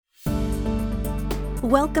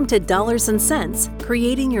Welcome to Dollars and Cents,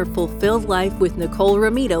 Creating Your Fulfilled Life with Nicole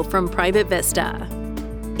Ramito from Private Vista.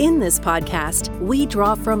 In this podcast, we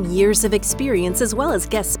draw from years of experience as well as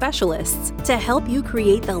guest specialists to help you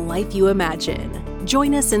create the life you imagine.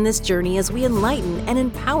 Join us in this journey as we enlighten and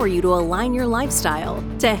empower you to align your lifestyle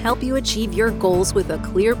to help you achieve your goals with a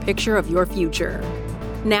clear picture of your future.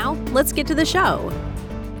 Now, let's get to the show.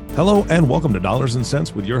 Hello and welcome to Dollars and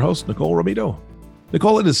Cents with your host, Nicole Ramito.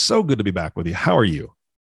 Nicole, it is so good to be back with you. How are you?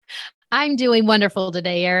 I'm doing wonderful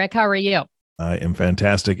today, Eric. How are you? I am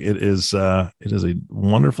fantastic. It is a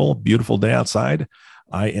wonderful, beautiful day outside.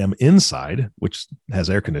 I am inside, which has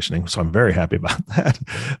air conditioning, so I'm very happy about that.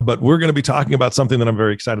 But we're going to be talking about something that I'm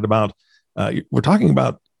very excited about. We're talking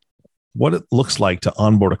about what it looks like to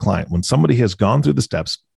onboard a client. When somebody has gone through the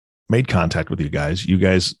steps, made contact with you guys,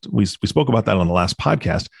 we spoke about that on the last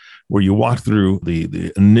podcast, where you walk through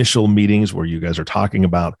the initial meetings where you guys are talking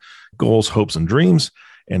about goals, hopes, and dreams,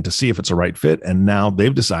 and to see if it's a right fit. And now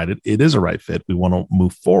they've decided it is a right fit. We want to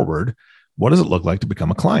move forward. What does it look like to become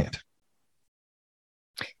a client?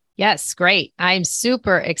 Yes, great. I'm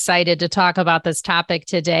super excited to talk about this topic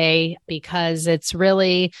today because it's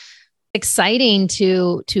really exciting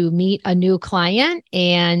to meet a new client,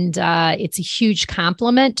 and it's a huge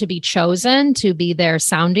compliment to be chosen to be their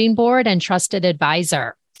sounding board and trusted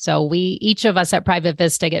advisor. So each of us at Private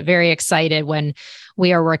Vista get very excited when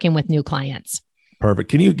we are working with new clients. Perfect.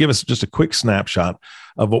 Can you give us just a quick snapshot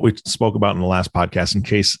of what we spoke about in the last podcast in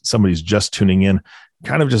case somebody's just tuning in?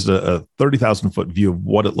 Kind of just a 30,000 foot view of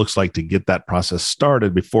what it looks like to get that process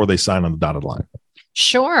started before they sign on the dotted line.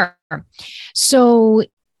 Sure. So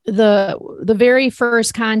the very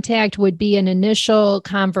first contact would be an initial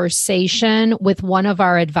conversation with one of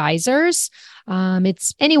our advisors.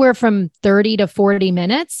 It's anywhere from 30 to 40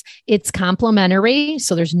 minutes. It's complimentary,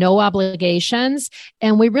 so there's no obligations.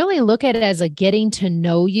 And we really look at it as a getting to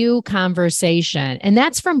know you conversation. And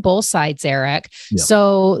that's from both sides, Eric. Yeah.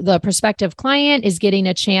 So the prospective client is getting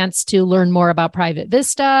a chance to learn more about Private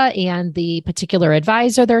Vista and the particular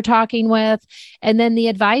advisor they're talking with. And then the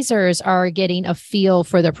advisors are getting a feel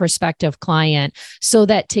for the prospective client so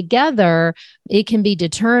that together it can be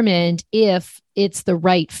determined if it's the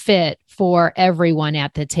right fit for everyone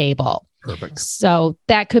at the table. Perfect. So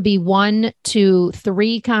that could be 1 to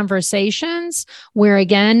 3 conversations where,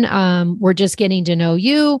 again, we're just getting to know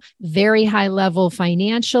you, very high level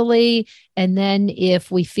financially. And then if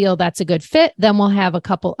we feel that's a good fit, then we'll have a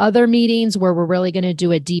couple other meetings where we're really going to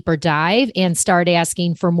do a deeper dive and start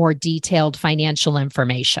asking for more detailed financial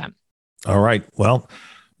information. All right. Well,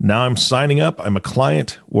 now I'm signing up. I'm a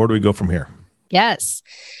client. Where do we go from here? Yes.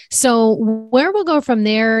 So where we'll go from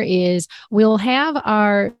there is we've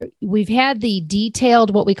had the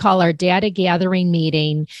detailed, what we call our data gathering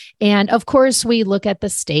meeting. And of course, we look at the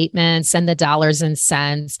statements and the dollars and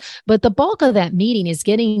cents, but the bulk of that meeting is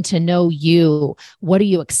getting to know you. What are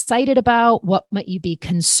you excited about? What might you be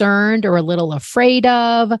concerned or a little afraid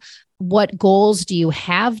of? What goals do you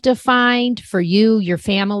have defined for you, your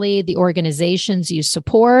family, the organizations you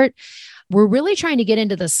support? We're really trying to get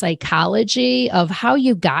into the psychology of how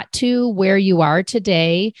you got to where you are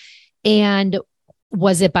today. And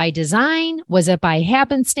was it by design? Was it by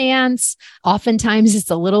happenstance? Oftentimes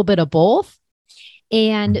it's a little bit of both.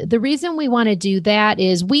 And the reason we want to do that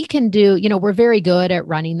is we can do, we're very good at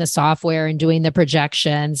running the software and doing the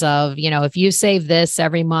projections of, if you save this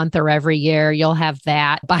every month or every year, you'll have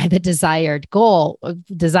that by the desired goal,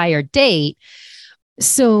 desired date.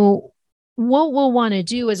 So what we'll want to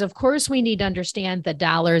do is, of course, we need to understand the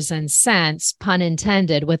dollars and cents, pun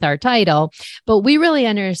intended, with our title, but we really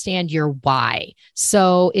understand your why.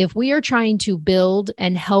 So if we are trying to build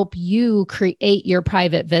and help you create your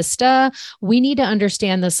Private Vista, we need to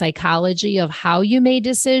understand the psychology of how you made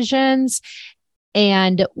decisions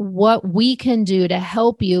and what we can do to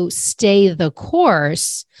help you stay the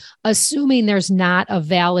course, assuming there's not a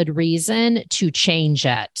valid reason to change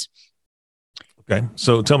it. Okay.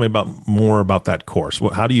 So tell me more about that course.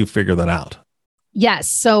 How do you figure that out? Yes.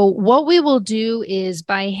 So what we will do is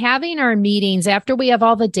by having our meetings after we have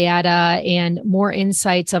all the data and more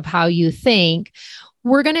insights of how you think,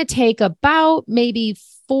 we're going to take about maybe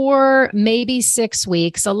 4, maybe 6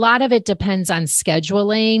 weeks. A lot of it depends on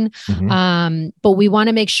scheduling, but we want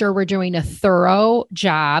to make sure we're doing a thorough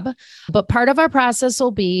job. But part of our process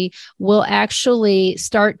will be, we'll actually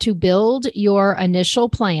start to build your initial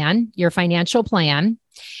plan, your financial plan.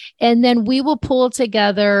 And then we will pull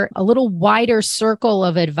together a little wider circle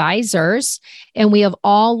of advisors, and we have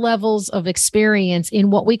all levels of experience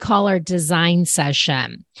in what we call our design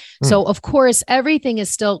session. So, of course, everything is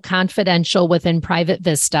still confidential within Private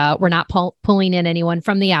Vista. We're not pulling in anyone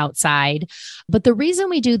from the outside. But the reason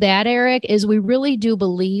we do that, Eric, is we really do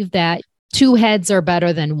believe that two heads are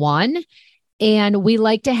better than one. And we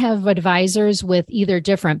like to have advisors with either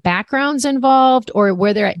different backgrounds involved or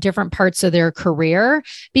where they're at different parts of their career,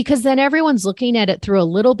 because then everyone's looking at it through a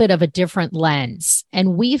little bit of a different lens.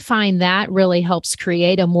 And we find that really helps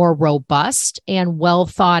create a more robust and well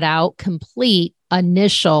thought out, complete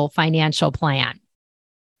initial financial plan.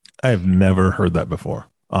 I've never heard that before.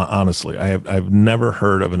 Honestly, I've never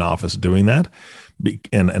heard of an office doing that.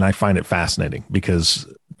 And I find it fascinating because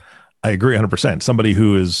I agree 100%. Somebody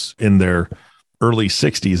who is in their early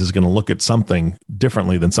 60s is going to look at something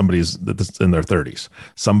differently than somebody that's in their 30s.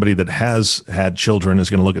 Somebody that has had children is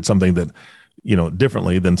going to look at something that,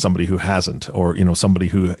 differently than somebody who hasn't, or, somebody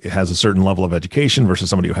who has a certain level of education versus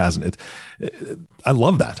somebody who hasn't. I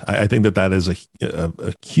love that. I think that is a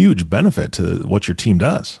huge benefit to what your team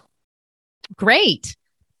does. Great.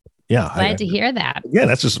 Yeah. Glad to hear that. Yeah,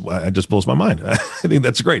 it just blows my mind. I think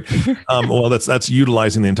that's great. Well, that's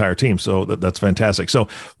utilizing the entire team. So that's fantastic. So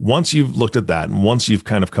once you've looked at that and once you've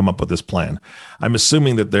kind of come up with this plan, I'm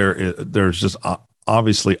assuming that there's just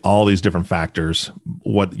obviously all these different factors,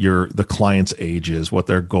 what the client's age is, what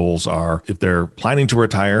their goals are. If they're planning to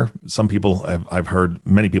retire, some people I've heard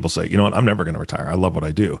many people say, you know what, I'm never going to retire. I love what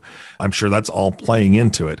I do. I'm sure that's all playing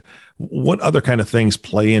into it. What other kind of things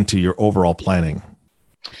play into your overall planning?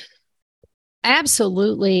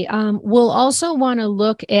 Absolutely. We'll also want to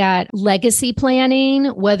look at legacy planning,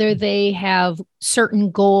 whether they have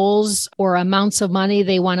certain goals or amounts of money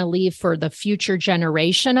they want to leave for the future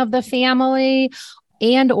generation of the family,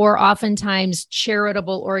 and or oftentimes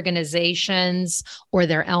charitable organizations or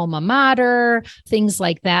their alma mater, things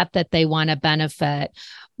like that they want to benefit.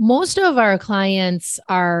 Most of our clients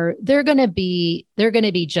they're going to be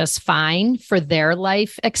just fine for their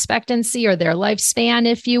life expectancy or their lifespan,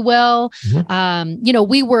 if you will. Mm-hmm.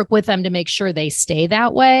 We work with them to make sure they stay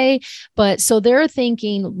that way, but so they're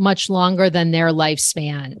thinking much longer than their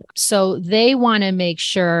lifespan. So they want to make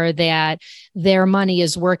sure that their money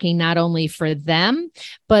is working not only for them,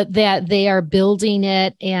 but that they are building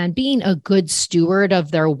it and being a good steward of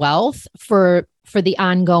their wealth for the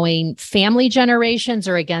ongoing family generations,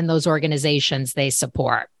 or again, those organizations they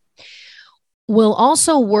support. We'll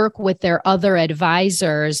also work with their other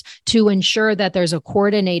advisors to ensure that there's a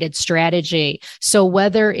coordinated strategy. So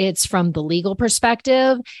whether it's from the legal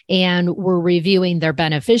perspective and we're reviewing their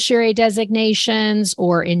beneficiary designations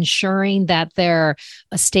or ensuring that their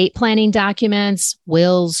estate planning documents,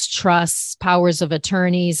 wills, trusts, powers of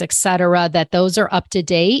attorneys, et cetera, that those are up to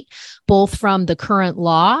date, both from the current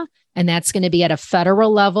law, and that's going to be at a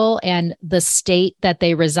federal level, and the state that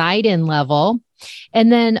they reside in level.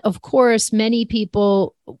 And then, of course, many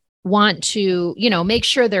people want to, make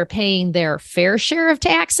sure they're paying their fair share of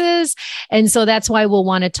taxes. And so that's why we'll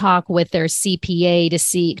want to talk with their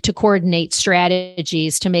CPA to coordinate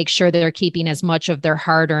strategies to make sure they're keeping as much of their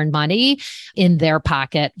hard-earned money in their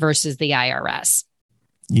pocket versus the IRS.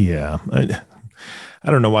 Yeah. I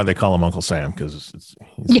don't know why they call him Uncle Sam, because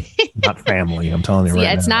he's not family. I'm telling you right now.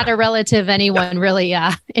 Yeah, it's not a relative anyone really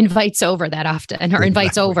invites over that often or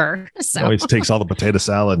invites over. So. Always takes all the potato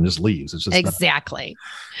salad and just leaves. It's just exactly.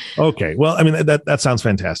 Okay. Well, I mean, that sounds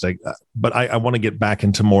fantastic. But I want to get back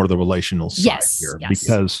into more of the relational side here,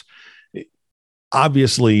 because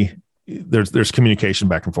obviously there's communication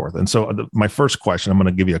back and forth. And so my first question, I'm going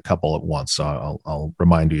to give you a couple at once. So I'll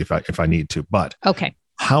remind you if I need to. But okay.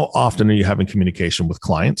 How often are you having communication with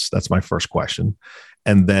clients? That's my first question.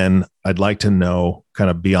 And then I'd like to know,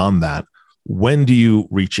 kind of beyond that, when do you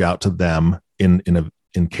reach out to them in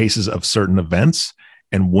cases of certain events?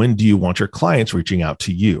 And when do you want your clients reaching out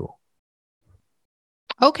to you?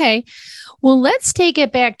 Okay. Well, let's take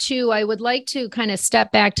it back to, I would like to kind of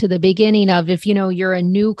step back to the beginning of, if you're a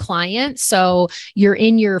new client, so you're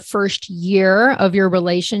in your first year of your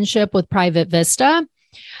relationship with Private Vista.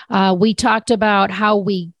 We talked about how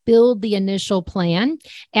we build the initial plan.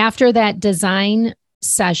 After that design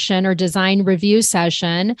session or design review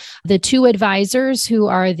session, the two advisors who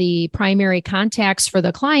are the primary contacts for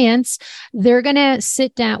the clients, they're going to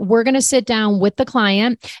sit down. We're going to sit down with the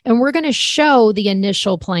client and we're going to show the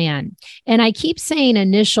initial plan. And I keep saying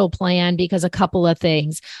initial plan because a couple of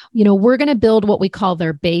things. We're going to build what we call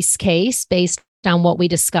their base case based on what we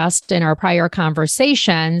discussed in our prior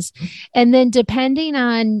conversations. And then depending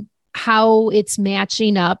on how it's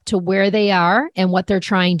matching up to where they are and what they're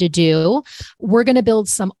trying to do. We're going to build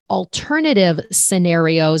some alternative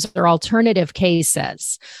scenarios or alternative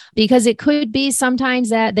cases, because it could be sometimes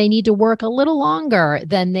that they need to work a little longer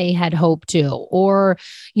than they had hoped to, or,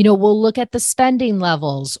 we'll look at the spending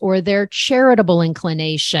levels or their charitable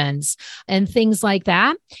inclinations and things like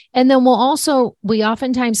that. And then we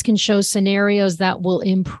oftentimes can show scenarios that will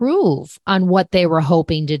improve on what they were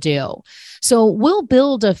hoping to do. So we'll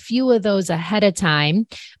build a few of those ahead of time,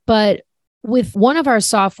 but with one of our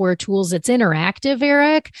software tools, it's interactive,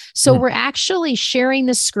 Eric. So we're actually sharing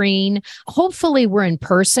the screen. Hopefully we're in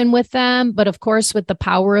person with them, but of course, with the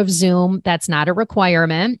power of Zoom, that's not a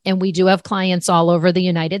requirement. And we do have clients all over the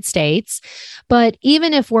United States. But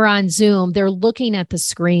even if we're on Zoom, they're looking at the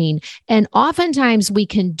screen. And oftentimes we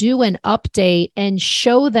can do an update and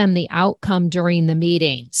show them the outcome during the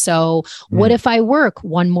meeting. So what if I work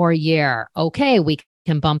one more year? Okay, we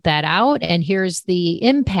can bump that out. And here's the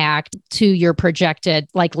impact to your projected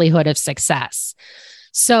likelihood of success.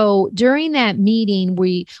 So during that meeting,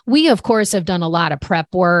 we of course have done a lot of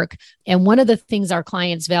prep work. And one of the things our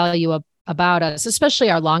clients value about us, especially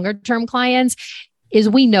our longer term clients, is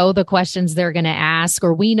we know the questions they're going to ask,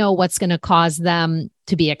 or we know what's going to cause them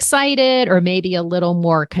to be excited or maybe a little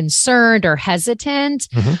more concerned or hesitant.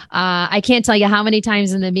 I can't tell you how many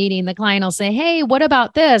times in the meeting the client will say, hey, what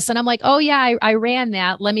about this? And I'm like, oh yeah, I ran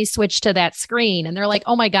that. Let me switch to that screen. And they're like,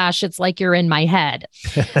 oh my gosh, it's like you're in my head.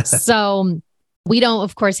 So we don't,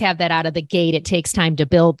 of course, have that out of the gate. It takes time to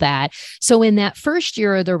build that. So in that first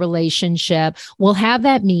year of the relationship, we'll have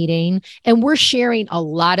that meeting and we're sharing a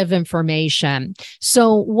lot of information.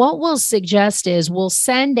 So what we'll suggest is we'll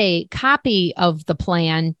send a copy of the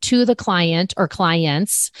plan to the client or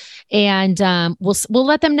clients, and we'll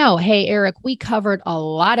let them know, hey, Eric, we covered a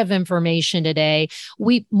lot of information today.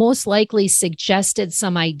 We most likely suggested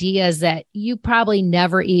some ideas that you probably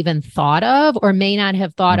never even thought of or may not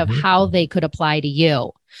have thought of how they could apply to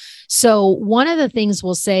you. So one of the things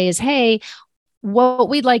we'll say is, hey, what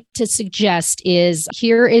we'd like to suggest is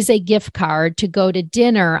here is a gift card to go to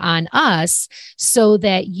dinner on us so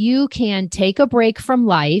that you can take a break from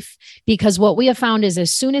life, because what we have found is as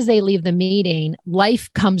soon as they leave the meeting, life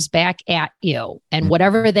comes back at you, and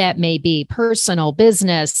whatever that may be, personal,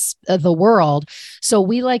 business, the world. So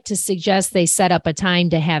we like to suggest they set up a time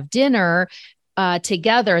to have dinner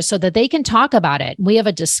together so that they can talk about it. We have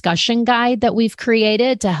a discussion guide that we've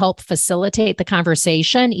created to help facilitate the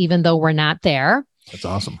conversation, even though we're not there. That's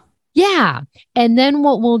awesome. Yeah. And then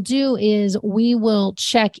what we'll do is we will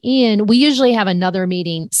check in. We usually have another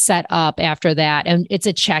meeting set up after that, and it's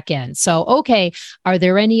a check-in. So, okay, are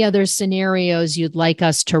there any other scenarios you'd like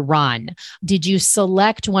us to run? Did you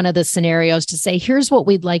select one of the scenarios to say, here's what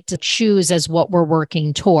we'd like to choose as what we're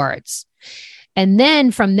working towards? And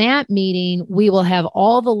then from that meeting, we will have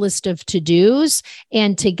all the list of to-dos,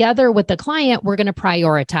 and together with the client, we're going to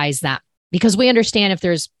prioritize them, because we understand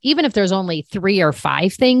even if there's only 3 or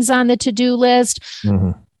 5 things on the to-do list,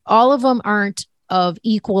 all of them aren't of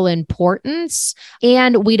equal importance.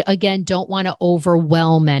 And we, again, don't want to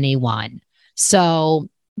overwhelm anyone. So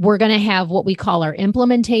we're going to have what we call our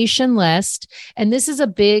implementation list. And this is a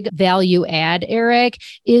big value add, Eric,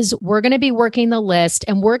 is we're going to be working the list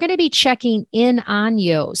and we're going to be checking in on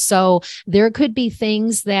you. So there could be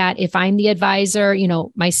things that if I'm the advisor,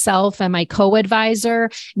 myself and my co-advisor,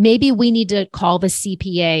 maybe we need to call the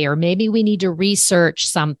CPA, or maybe we need to research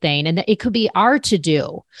something. And it could be our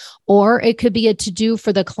to-do, or it could be a to-do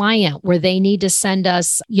for the client where they need to send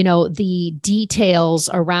us, the details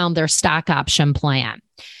around their stock option plan.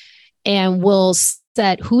 And we'll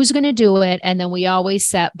set who's going to do it. And then we always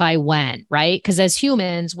set by when, right? Because as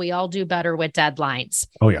humans, we all do better with deadlines.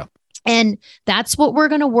 Oh, yeah. And that's what we're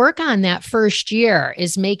going to work on that first year,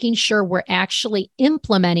 is making sure we're actually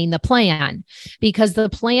implementing the plan, because the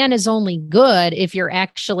plan is only good if you're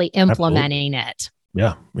actually implementing it.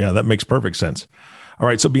 Yeah. Yeah. That makes perfect sense. All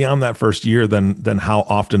right. So beyond that first year, then how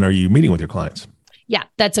often are you meeting with your clients? Yeah,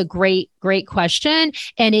 that's a great question.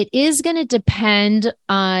 And it is going to depend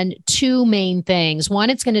on 2 main things. One,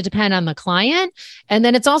 it's going to depend on the client. And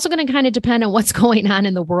then it's also going to kind of depend on what's going on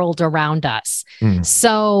in the world around us.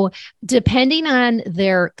 So depending on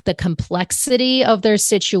the complexity of their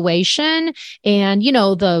situation and,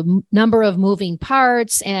 the number of moving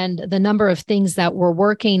parts and the number of things that we're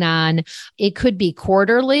working on, it could be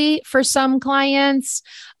quarterly for some clients.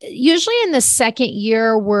 Usually in the second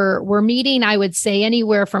year, we're meeting, I would say,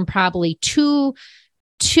 anywhere from probably two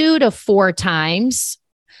to 4 times.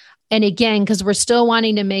 And again, because we're still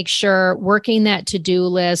wanting to make sure working that to-do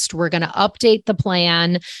list, we're going to update the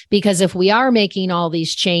plan, because if we are making all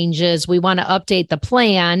these changes, we want to update the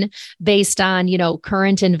plan based on,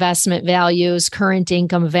 current investment values, current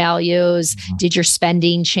income values. Did your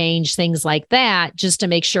spending change? Things like that, just to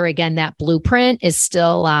make sure, again, that blueprint is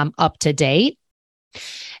still up to date.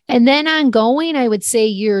 And then ongoing, I would say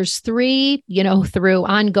years 3, through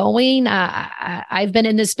ongoing. I've been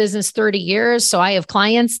in this business 30 years. So I have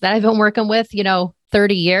clients that I've been working with,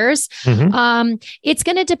 30 years. It's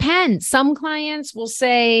going to depend. Some clients will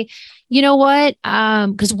say, you know what?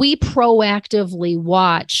 Because we proactively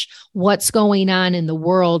watch what's going on in the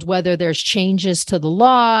world, whether there's changes to the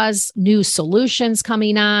laws, new solutions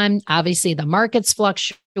coming on. Obviously, the markets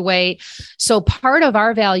fluctuate. So part of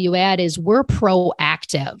our value add is we're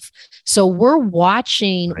proactive. So we're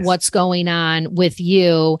watching what's going on with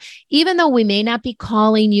you, even though we may not be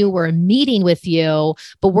calling you or meeting with you,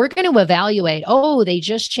 but we're going to evaluate, they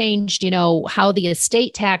just changed, how the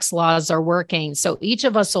estate tax laws are working. So each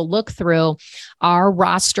of us will look through our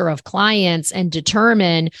roster of clients and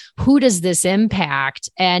determine who does this impact,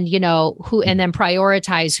 and, and then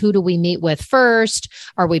prioritize who do we meet with first?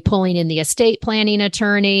 Are we pulling in the estate planning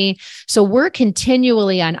attorney? So we're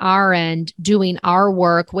continually on our end doing our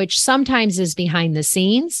work, which sometimes is behind the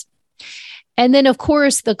scenes. And then, of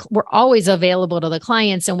course, we're always available to the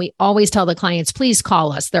clients, and we always tell the clients, please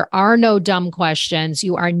call us. There are no dumb questions.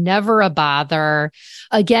 You are never a bother.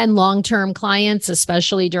 Again, long-term clients,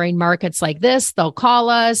 especially during markets like this, they'll call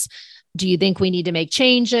us. Do you think we need to make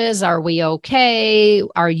changes? Are we okay?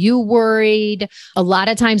 Are you worried? A lot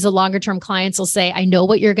of times the longer-term clients will say, I know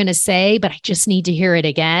what you're going to say, but I just need to hear it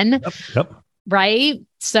again. Yep. Right?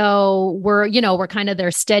 So we're kind of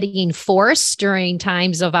their steadying force during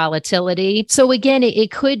times of volatility. So again,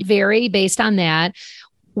 it could vary based on that.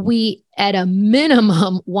 We, at a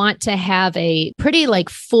minimum, want to have a pretty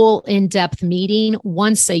full in-depth meeting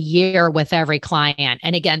once a year with every client.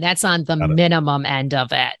 And again, that's on the minimum end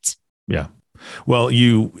of it. Yeah. Well,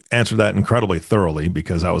 you answered that incredibly thoroughly,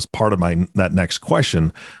 because that was part of that next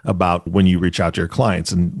question about when you reach out to your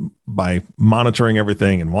clients, and by monitoring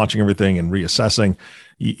everything and watching everything and reassessing,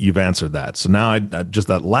 you've answered that. So now just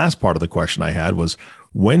that last part of the question I had was,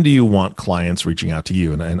 when do you want clients reaching out to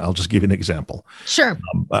you? And I'll just give you an example. Sure.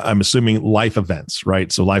 I'm assuming life events,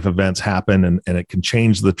 right? So life events happen, and it can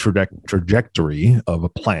change the trajectory of a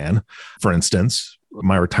plan. For instance,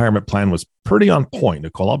 my retirement plan was pretty on point,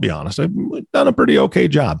 Nicole. I'll be honest. I've done a pretty okay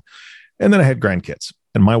job. And then I had grandkids,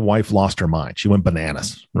 and my wife lost her mind. She went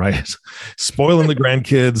bananas, right? Spoiling the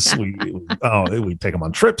grandkids. We take them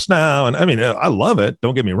on trips now. And I mean, I love it.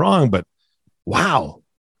 Don't get me wrong, but wow,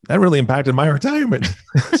 that really impacted my retirement.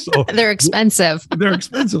 So they're expensive. They're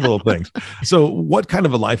expensive little things. So what kind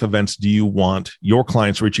of life events do you want your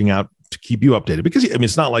clients reaching out to keep you updated? Because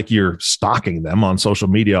it's not like you're stalking them on social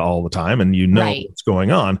media all the time and right. what's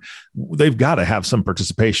going on. They've got to have some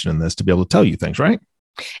participation in this to be able to tell you things, right?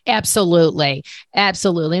 Absolutely.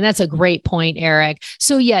 Absolutely. And that's a great point, Eric.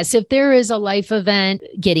 So yes, if there is a life event,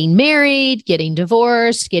 getting married, getting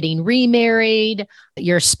divorced, getting remarried,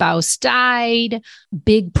 your spouse died,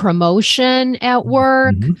 big promotion at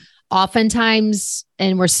work, oftentimes,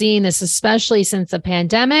 and we're seeing this especially since the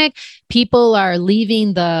pandemic, people are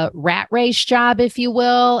leaving the rat race job, if you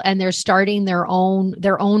will, and they're starting their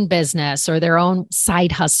own business or their own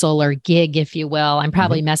side hustle or gig, if you will. I'm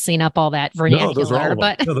probably messing up all that vernacular,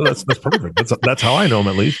 but that's perfect. That's how I know them,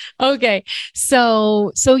 at least. Okay.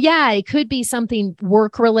 So yeah, it could be something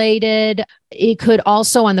work related. It could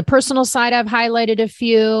also, on the personal side, I've highlighted a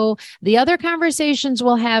few. The other conversations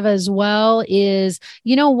we'll have as well is,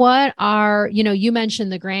 you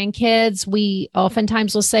mentioned the grandkids. We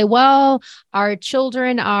oftentimes will say, well, our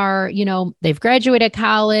children are, they've graduated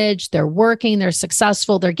college, they're working, they're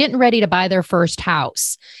successful, they're getting ready to buy their first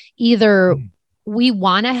house. Either we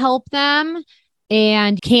want to help them,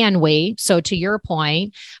 and can we? So to your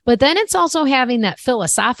point, but then it's also having that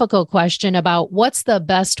philosophical question about what's the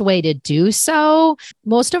best way to do so.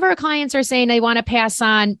 Most of our clients are saying they want to pass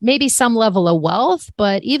on maybe some level of wealth,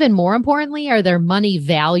 but even more importantly, are their money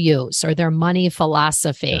values or their money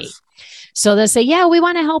philosophy. Yes. So they say, yeah, we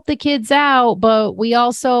want to help the kids out, but we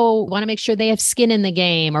also want to make sure they have skin in the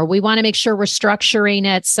game, or we want to make sure we're structuring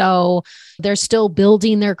it so they're still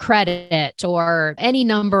building their credit, or any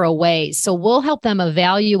number of ways. So we'll help them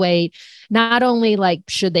evaluate not only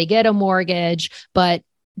should they get a mortgage, but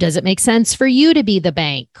does it make sense for you to be the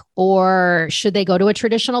bank, or should they go to a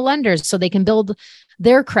traditional lender so they can build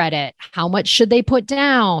their credit? How much should they put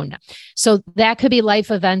down? So that could be life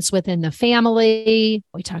events within the family.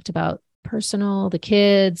 We talked about personal, the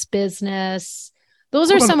kids, business,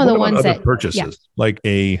 Those are some of the ones other that purchases, like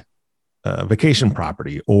a vacation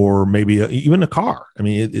property or maybe even a car. I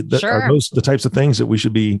mean, are those the types of things that we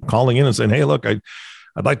should be calling in and saying, hey, look, I'd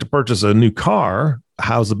like to purchase a new car.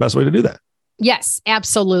 How's the best way to do that? Yes,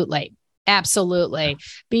 absolutely. Absolutely.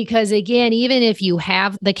 Because again, even if you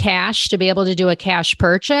have the cash to be able to do a cash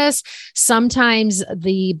purchase, sometimes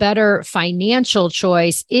the better financial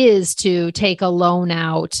choice is to take a loan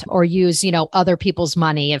out or use, other people's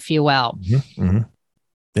money, if you will. Mm-hmm. Mm-hmm.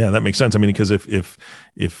 Yeah, that makes sense. I mean, because if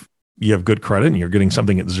you have good credit and you're getting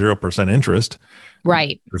something at 0% interest,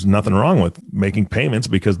 right, there's nothing wrong with making payments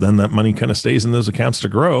because then that money kind of stays in those accounts to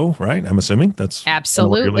grow, right? I'm assuming that's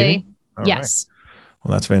absolutely. Yes. Right.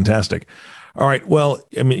 Well, that's fantastic. All right. Well,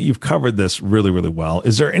 I mean, you've covered this really, really well.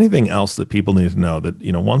 Is there anything else that people need to know that,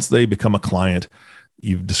 once they become a client,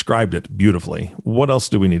 you've described it beautifully. What else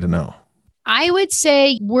do we need to know? I would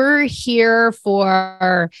say we're here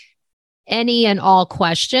for any and all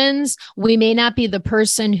questions. We may not be the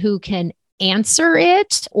person who can answer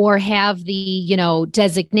it or have the,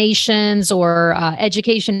 designations or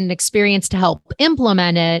education and experience to help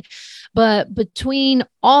implement it. But between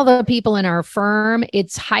all the people in our firm,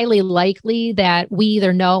 it's highly likely that we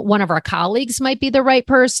either know one of our colleagues might be the right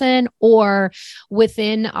person, or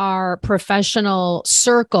within our professional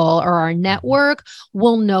circle or our network,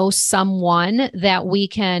 we'll know someone that we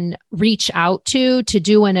can reach out to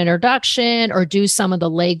do an introduction or do some of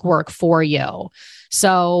the legwork for you.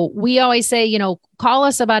 So we always say, call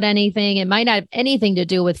us about anything. It might not have anything to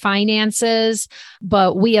do with finances,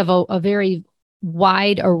 but we have a very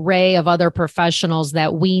wide array of other professionals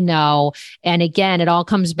that we know. And again, it all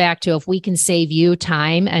comes back to if we can save you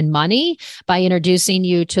time and money by introducing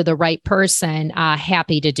you to the right person,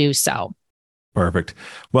 happy to do so. Perfect.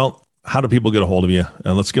 Well, how do people get a hold of you?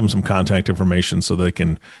 Let's give them some contact information so they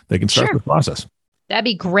can start the process. That'd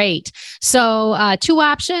be great. So 2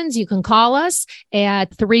 options. You can call us at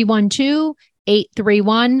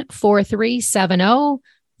 312-831-4370.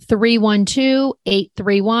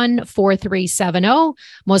 312-831-4370.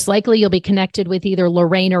 Most likely you'll be connected with either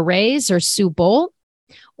Lorena Reyes or Sue Bolt,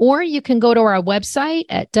 or you can go to our website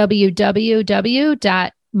at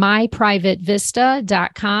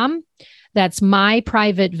www.myprivatevista.com. That's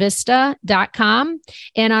myprivatevista.com.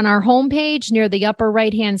 And on our homepage near the upper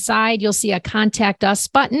right-hand side, you'll see a contact us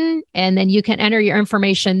button, and then you can enter your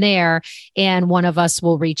information there and one of us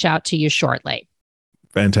will reach out to you shortly.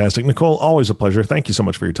 Fantastic. Nicole, always a pleasure. Thank you so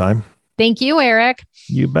much for your time. Thank you, Eric.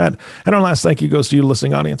 You bet. And our last thank you goes to you,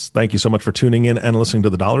 listening audience. Thank you so much for tuning in and listening to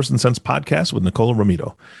the Dollars and Cents podcast with Nicole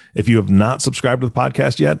Romito. If you have not subscribed to the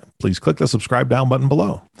podcast yet, please click the subscribe down button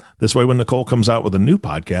below. This way, when Nicole comes out with a new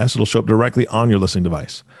podcast, it'll show up directly on your listening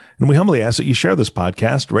device. And we humbly ask that you share this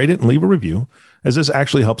podcast, rate it, and leave a review, as this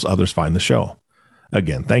actually helps others find the show.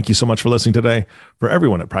 Again, thank you so much for listening today. For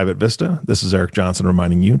everyone at Private Vista, this is Eric Johnson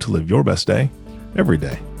reminding you to live your best day every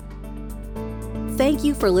day. Thank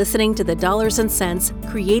you for listening to the Dollars and Cents,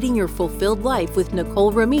 Creating Your Fulfilled Life with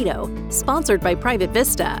Nicole Romito, sponsored by Private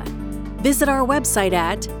Vista. Visit our website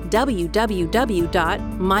at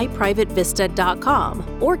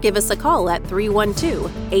www.myprivatevista.com or give us a call at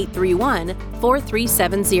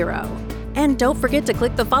 312-831-4370. And don't forget to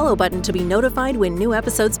click the follow button to be notified when new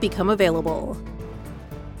episodes become available.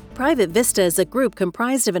 Private Vista is a group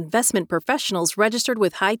comprised of investment professionals registered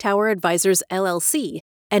with Hightower Advisors, LLC,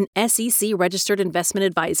 an SEC-registered investment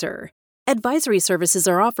advisor. Advisory services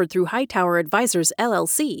are offered through Hightower Advisors,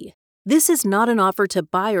 LLC. This is not an offer to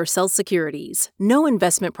buy or sell securities. No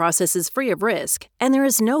investment process is free of risk, and there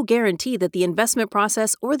is no guarantee that the investment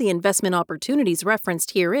process or the investment opportunities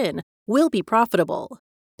referenced herein will be profitable.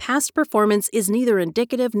 Past performance is neither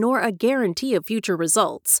indicative nor a guarantee of future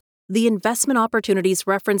results. The investment opportunities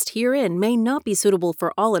referenced herein may not be suitable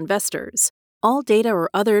for all investors. All data or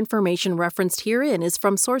other information referenced herein is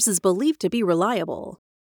from sources believed to be reliable.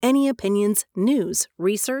 Any opinions, news,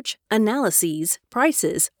 research, analyses,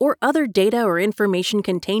 prices, or other data or information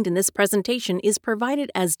contained in this presentation is provided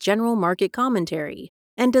as general market commentary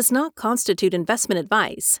and does not constitute investment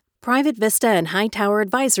advice. Private Vista and Hightower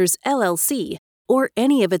Advisors, LLC, or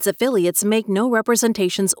any of its affiliates make no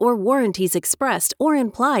representations or warranties expressed or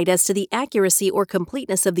implied as to the accuracy or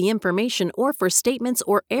completeness of the information or for statements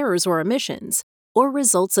or errors or omissions, or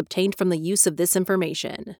results obtained from the use of this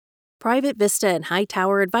information. Private Vista and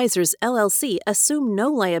Hightower Advisors, LLC assume no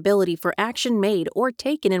liability for action made or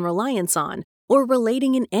taken in reliance on or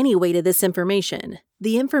relating in any way to this information.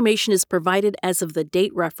 The information is provided as of the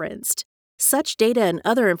date referenced. Such data and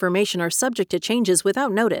other information are subject to changes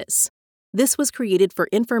without notice. This was created for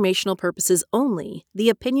informational purposes only. The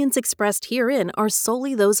opinions expressed herein are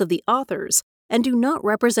solely those of the authors and do not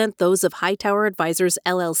represent those of Hightower Advisors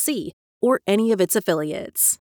LLC or any of its affiliates.